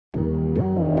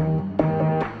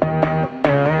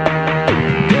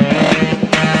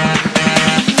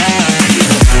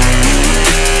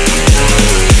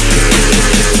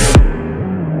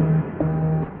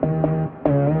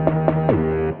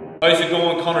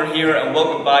Conor here, and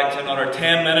welcome back to another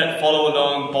 10-minute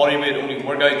follow-along bodyweight only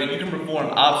workout that you can perform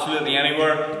absolutely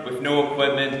anywhere with no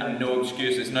equipment and no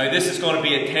excuses. Now this is going to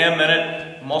be a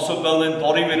 10-minute muscle building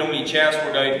bodyweight only chest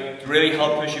workout to really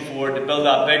help push you forward to build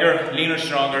that bigger, leaner,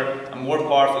 stronger and more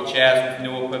powerful chest with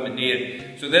no equipment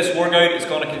needed. So this workout is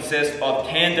going to consist of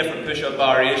 10 different push-up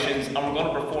variations, and we're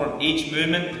going to perform each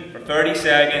movement for 30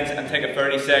 seconds and take a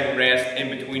 30-second rest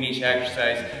in between each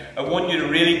exercise. I want you to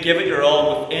really give it your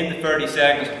all within the 30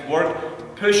 seconds of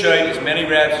work. Push out as many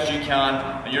reps as you can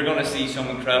and you're going to see some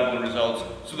incredible results.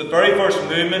 So the very first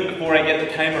movement before I get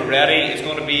the timer ready is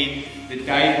going to be the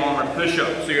dive bomber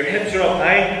push-up. So your hips are up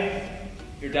high,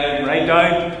 you're diving right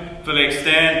down, fully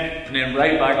extend, and then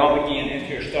right back up again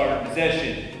into your starting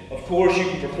position. Of course you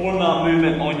can perform that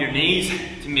movement on your knees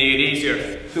to make it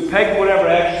easier. So pick whatever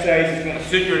exercise is going to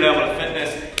suit your level of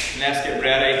fitness and let's get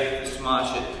ready to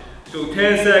smash it. So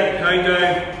 10-second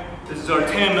countdown. This is our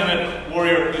 10-minute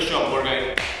warrior push-up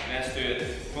workout. Let's do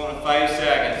it. Going in 5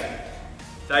 seconds.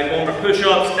 Dive bomber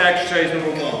push-ups, exercise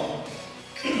number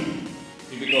 1.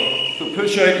 Here we go. So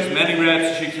push out as many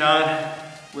reps as you can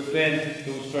within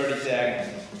those 30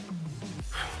 seconds.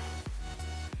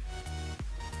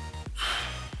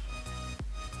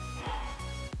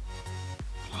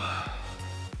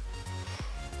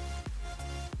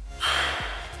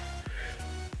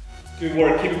 Good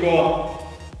work, keep it going.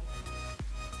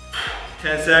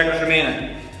 10 seconds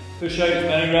remaining. Push out as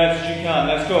many reps as you can.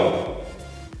 Let's go.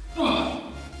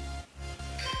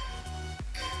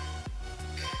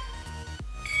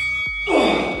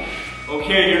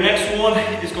 Okay, your next one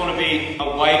is going to be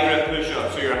a wide grip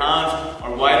push-up. So your hands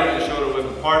are wider than the shoulder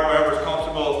width apart, wherever it's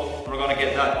comfortable, and we're going to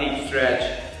get that deep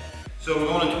stretch. So we're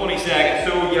going in 20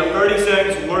 seconds. So you have 30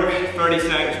 seconds of work, 30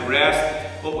 seconds of rest.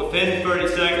 But within 30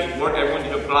 seconds of work, I want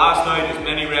you to blast out as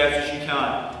many reps as you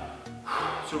can.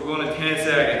 So we're going in 10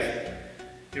 seconds.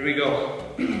 Here we go.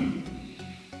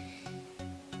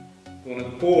 Going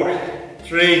in 4,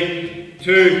 3,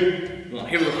 2, 1.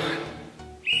 Here we go.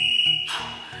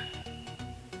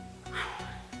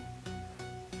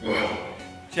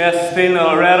 Chest is feeling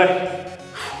already.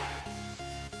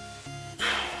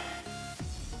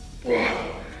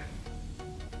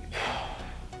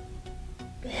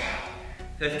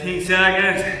 15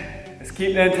 seconds. Let's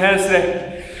keep the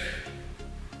intensity.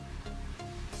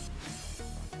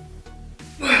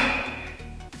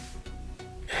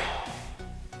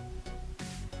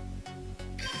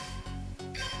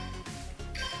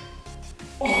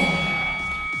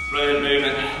 Brilliant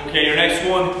movement. Okay, your next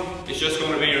one is just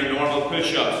going to be your normal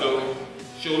push-up. So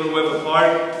shoulder width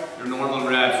apart, your normal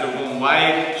reps. So we're going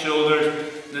wide shoulders.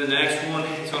 And then the next one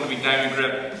is going to be diamond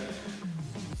grip.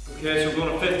 Okay, so we're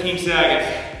going to 15 seconds.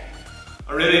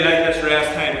 I really like this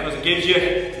rest time because it gives you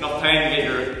enough time to get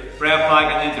your breath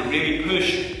back and then to really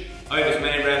push out as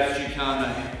many reps as you can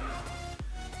now.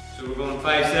 So we're going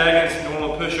 5 seconds,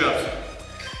 normal push-ups.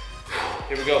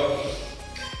 Here we go.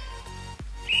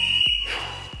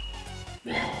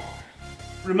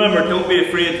 Remember, don't be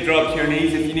afraid to drop to your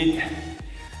knees if you need to.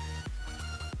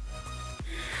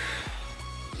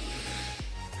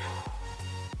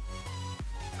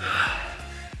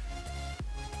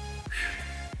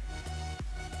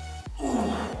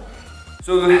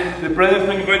 So the brilliant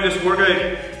thing about this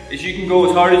workout is you can go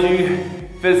as hard as you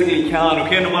physically can,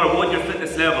 okay? No matter what your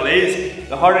fitness level is,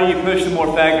 the harder you push, the more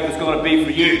effective it's going to be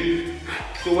for you.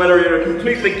 So whether you're a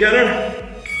complete beginner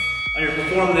and you're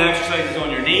performing the exercises on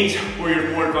your knees or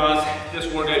you're more advanced,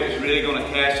 this workout is really going to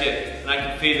test you, and I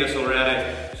can feel this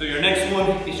already. So your next one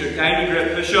is your diamond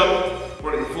grip push-up,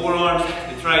 working the forearms,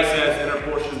 the triceps, and inner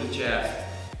portion of the chest.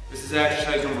 This is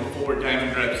exercise number 4,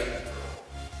 diamond grips.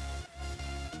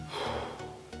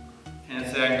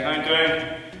 10-second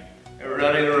countdown. Get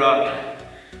ready to rock.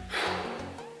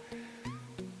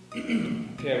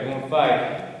 Okay, we're going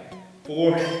 5,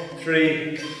 4,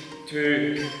 3,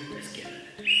 2, let's get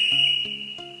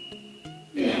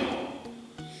it.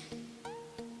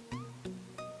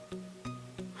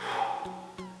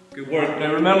 Good work.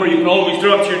 Now remember, you can always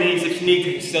drop to your knees if you need to.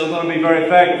 It's still going to be very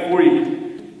effective for you.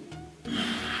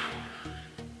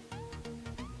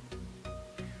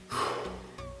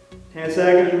 10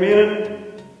 seconds remaining.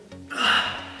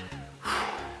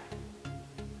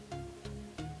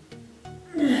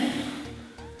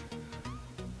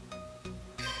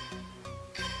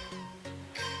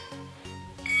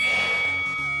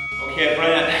 Okay,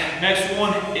 brilliant. Next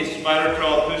one is spider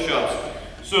crawl push-ups.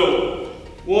 So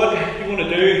what you want to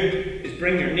do is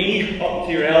bring your knee up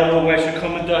to your elbow whilst you're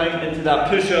coming down into that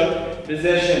push-up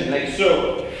position, like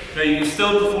so. Now you can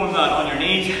still perform that on your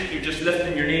knees. You're just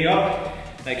lifting your knee up,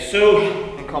 like so,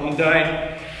 and coming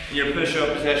down in your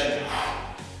push-up position.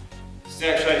 is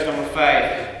exercise number 5.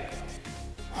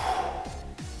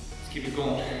 Let's keep it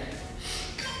going.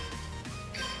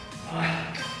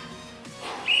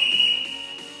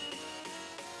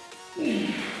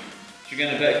 You're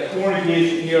getting a bit of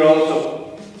coordination here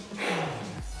also.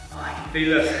 I can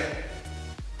feel this.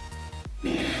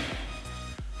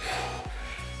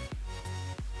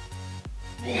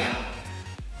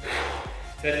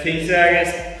 15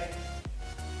 seconds.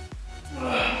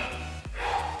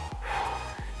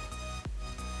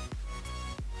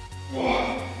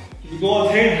 Keep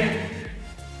going, team.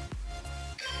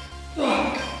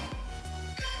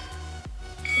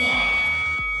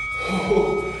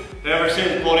 Whoever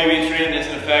says body weight training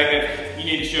isn't effective, you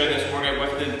need to share this workout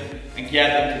with them and get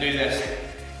them to do this.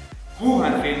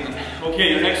 I'm feeling them.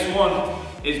 Okay, your next one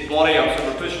is body up. So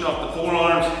we're pushing up the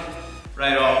forearms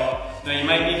right up. Now you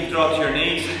might need to drop to your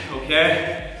knees,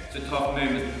 okay? It's a tough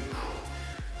movement.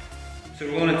 So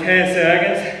we're going to 10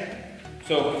 seconds.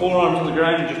 So forearms on the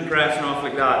ground and just pressing off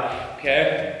like that,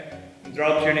 okay? And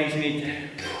drop to your knees, you need to.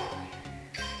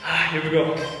 Here we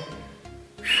go.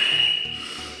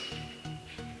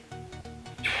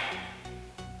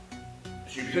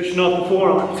 So you're pushing up the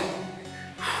forearms.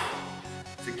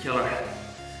 It's a killer.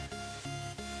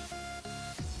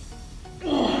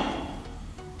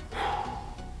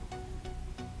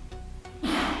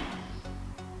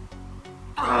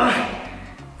 Ah,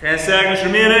 10 seconds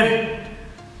remaining.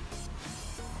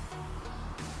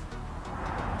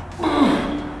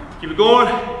 Keep it going.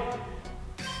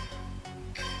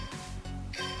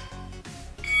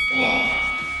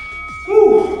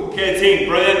 Okay team,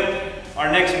 brilliant.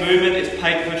 Our next movement is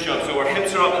pike push-up. So our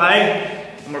hips are up high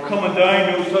and we're coming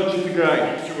down, no touching the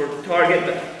ground. So we're targeting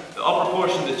the upper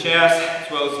portion of the chest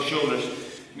as well as the shoulders.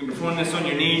 You can perform this on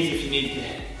your knees if you need to.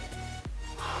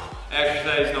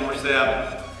 Exercise number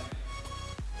 7.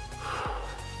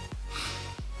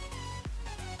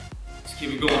 Let's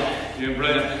keep it going. You're doing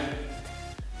brilliant.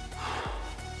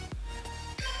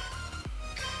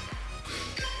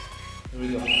 Here we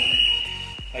go.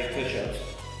 Pike push-ups.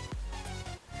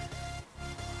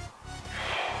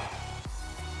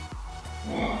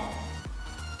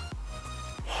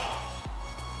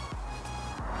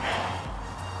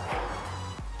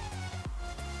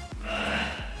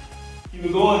 Keep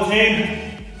it going, team.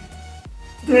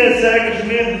 10 seconds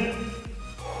remaining.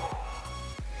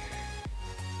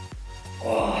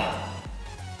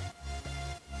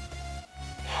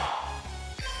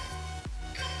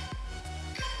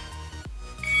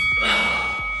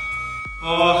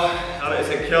 That is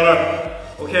a killer.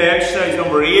 Okay, exercise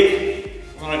number 8.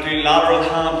 We're going to do lateral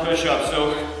hand push-ups.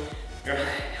 So your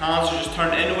hands are just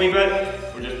turned in a wee bit.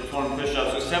 We're just performing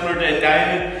push-ups. So similar to a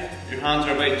diamond, your hands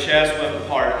are about chest width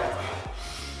apart.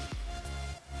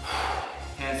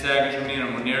 10 seconds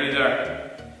remaining, we're nearly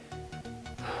there.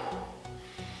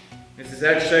 This is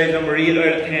exercise number 8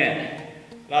 out of 10.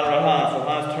 Lateral hands, so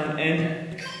hands turned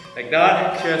in like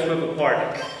that, chest width apart.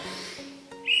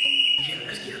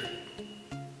 Let's get it.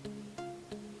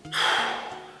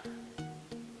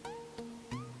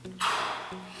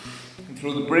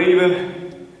 Control the breathing.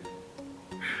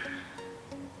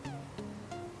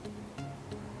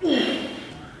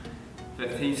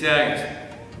 15 seconds.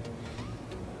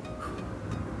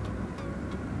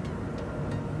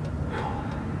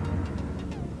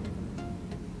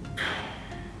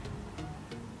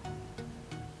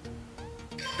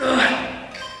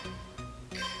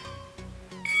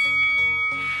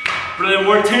 Brilliant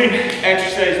work, team.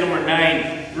 Exercise number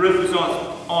 9. Roof is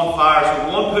on fire.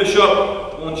 So 1 push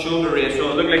up, 1 shoulder raise. So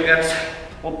it'll look like this.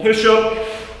 1 push up,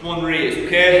 1 raise.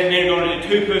 Okay. And then you're going to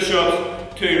do 2 push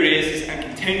ups, 2 raises, and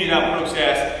continue that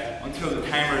process until the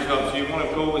timer is up. So you want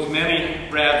to go as many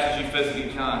reps as you physically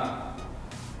can.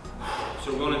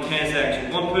 So we're going to 10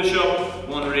 seconds. 1 push up,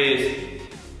 1 raise,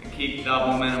 and keep that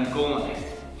momentum going.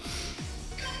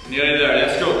 Nearly there.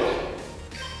 Let's go.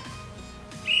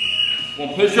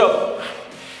 1 push up,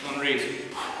 1 raise.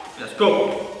 Let's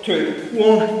go. 2,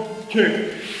 1,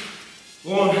 2,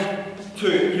 1,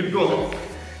 2. Keep going.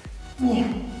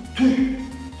 1, 2,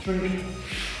 3,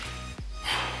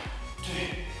 2,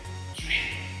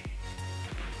 3.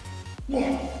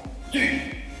 1, 2,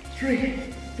 3,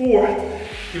 4.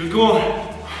 Keep it going.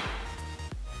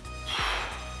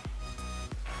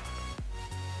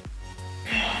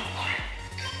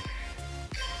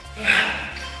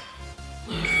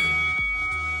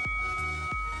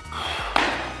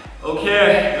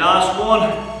 Okay, last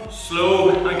one, slow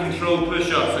and controlled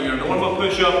push-up. So your normal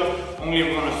push-up, only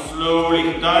you're going to slowly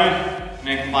come down and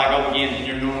then come back up again in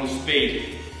your normal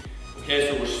speed. Okay,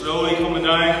 so we're slowly coming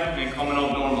down and then coming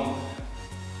up normal.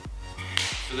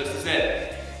 So this is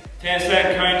it.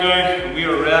 10-second countdown and we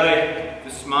are ready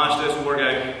smash this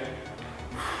workout.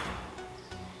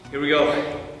 Here we go.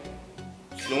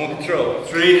 Slow and control.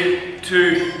 3,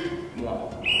 2,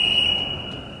 1.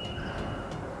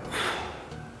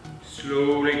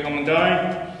 Slowly coming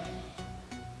down.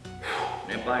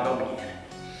 Then back up again.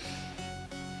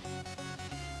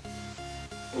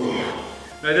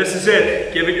 Now this is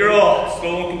it. Give it your all.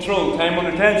 Slow and control. Time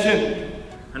under tension.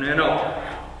 And then up.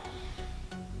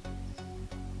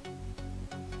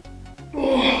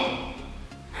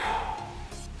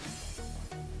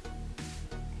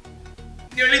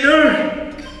 Nearly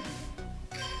there.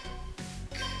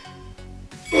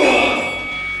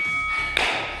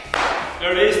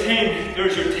 There it is, team.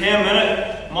 There's your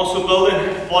 10-minute muscle building,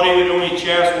 body weight only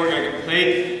chest workout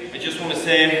complete. I just want to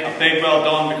say a big well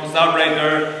done, because that right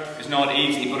there is not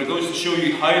easy, but it goes to show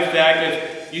you how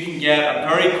effective you can get a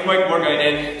very quick workout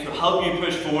in to help you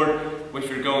push forward with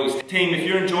your goals. Team, if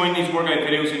you're enjoying these workout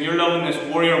videos and you're loving this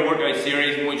warrior workout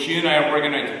series in which you and I are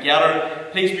working out together,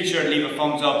 please be sure to leave a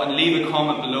thumbs up and leave a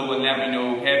comment below and let me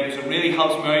know, okay? Because it really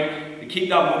helps me out to keep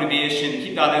that motivation,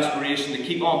 keep that inspiration, to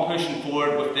keep on pushing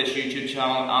forward with this YouTube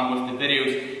channel and with the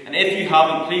videos. And if you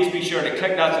haven't, please be sure to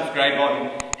click that subscribe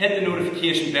button, hit the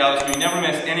notification bell so you never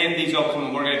miss any of these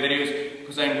upcoming workout videos,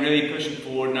 because I'm really pushing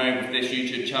forward now with this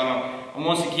YouTube channel. And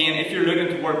once again, if you're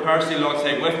looking to work personally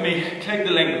alongside with me, click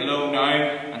the link below now,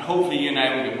 and hopefully you and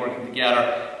I will get working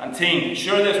together. And team,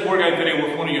 share this workout video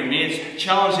with one of your mates,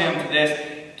 challenge them to this,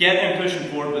 get them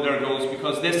pushing forward with their goals,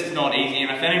 because this is not easy,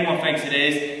 and if anyone thinks it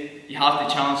is, you have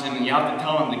to challenge them and you have to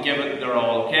tell them to give it their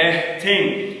all, okay?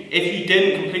 Team, if you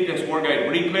didn't complete this workout,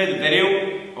 replay the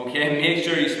video, okay? Make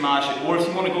sure you smash it, or if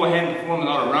you want to go ahead and perform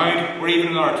another round, or even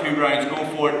another 2 rounds,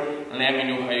 go for it and let me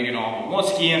know how you get on. But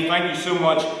once again, thank you so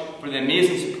much for the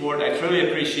amazing support. I truly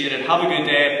appreciate it. Have a good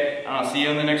day, and I'll see you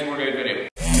in the next workout video.